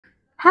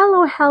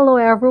Hello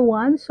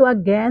everyone. So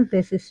again,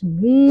 this is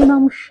me,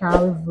 Ma'am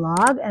Shawie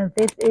Vlog, and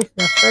this is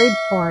the third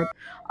part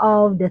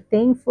of the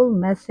thankful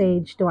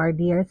message to our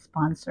dear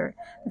sponsor.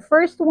 The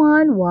first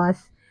one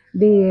was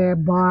the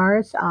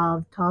bars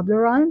of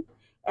Toblerone,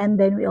 and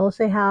then we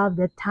also have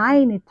the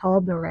tiny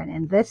Toblerone,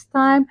 and this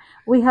time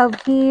we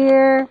have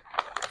here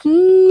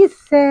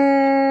kisses,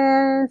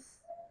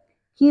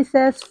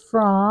 kisses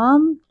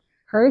from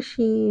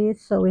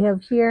Hershey's. So we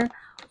have here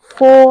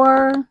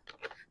four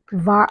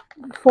var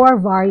four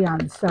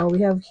variants. So we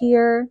have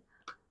here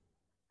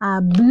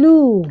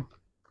blue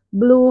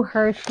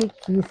Hershey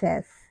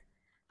Kisses.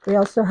 We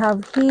also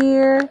have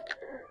here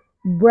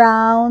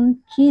brown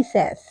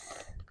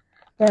Kisses.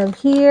 We have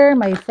here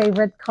my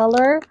favorite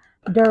color,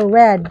 the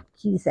red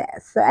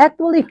Kisses. So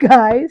actually,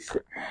 guys,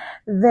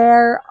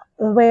 there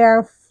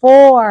were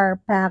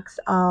four packs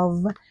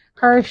of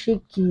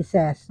Hershey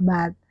Kisses,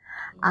 but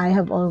I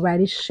have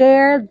already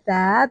shared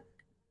that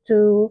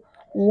to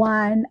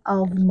one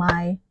of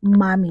my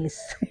mommies.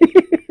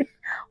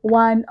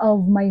 One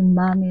of my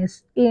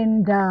mommies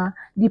in the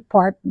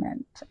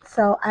department.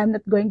 So I'm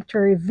not going to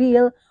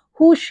reveal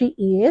who she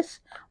is,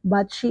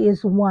 but she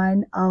is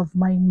one of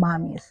my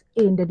mommies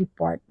in the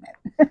department.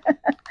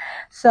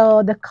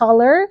 So the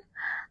color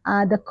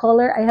I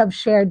have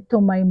shared to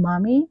my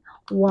mommy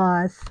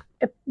was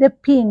the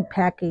pink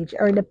package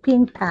or the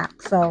pink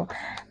pack. So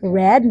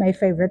red, my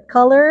favorite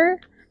color.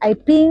 I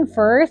pink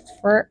first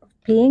for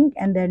pink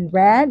and then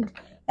red.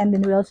 And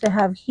then we also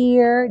have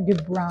here the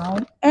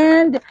brown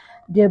and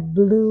the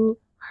blue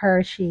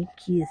Hershey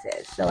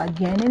Kisses. So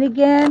again and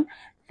again,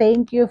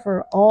 thank you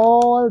for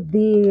all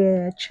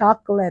the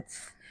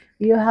chocolates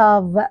you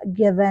have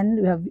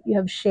given, you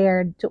have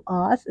shared to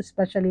us,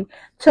 especially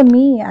to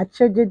me.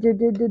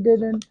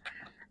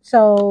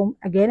 So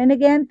again and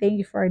again, thank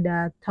you for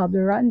the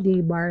Toblerone,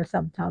 the bars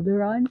of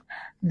Toblerone,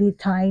 the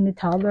tiny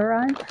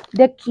Toblerone,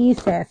 the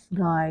kisses,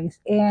 guys.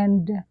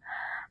 And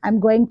I'm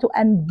going to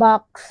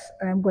unbox,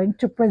 or I'm going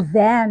to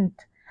present,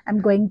 I'm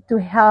going to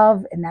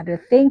have another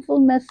thankful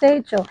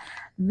message. So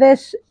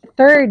this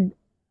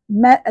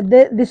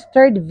this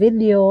third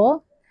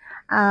video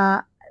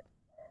uh,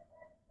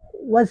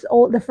 was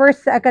all the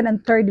first, second,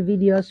 and third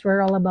videos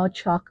were all about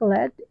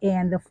chocolate,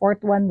 and the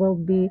fourth one will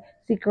be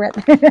secret.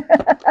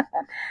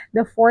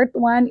 The fourth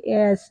one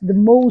is the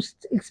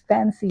most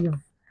expensive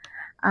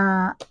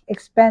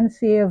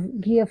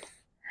gift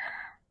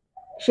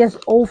she has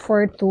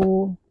offered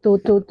to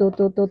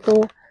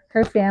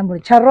her family.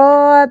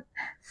 Charot!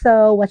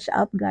 So watch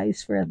out,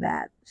 guys, for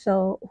that.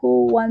 So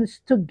who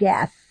wants to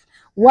guess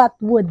what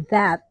would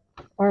that,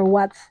 or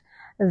what's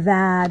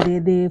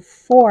the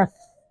fourth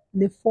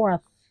the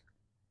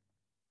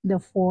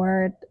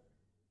fourth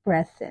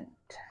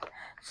present?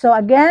 So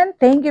again,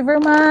 thank you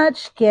very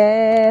much.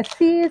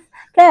 Kisses,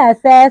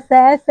 kisses.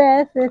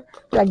 So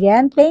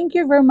again, thank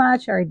you very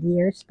much, our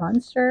dear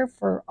sponsor,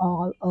 for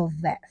all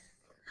of this.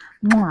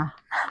 Mwah,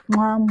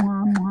 mwah,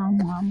 mwah, mwah,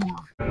 mwah, mwah.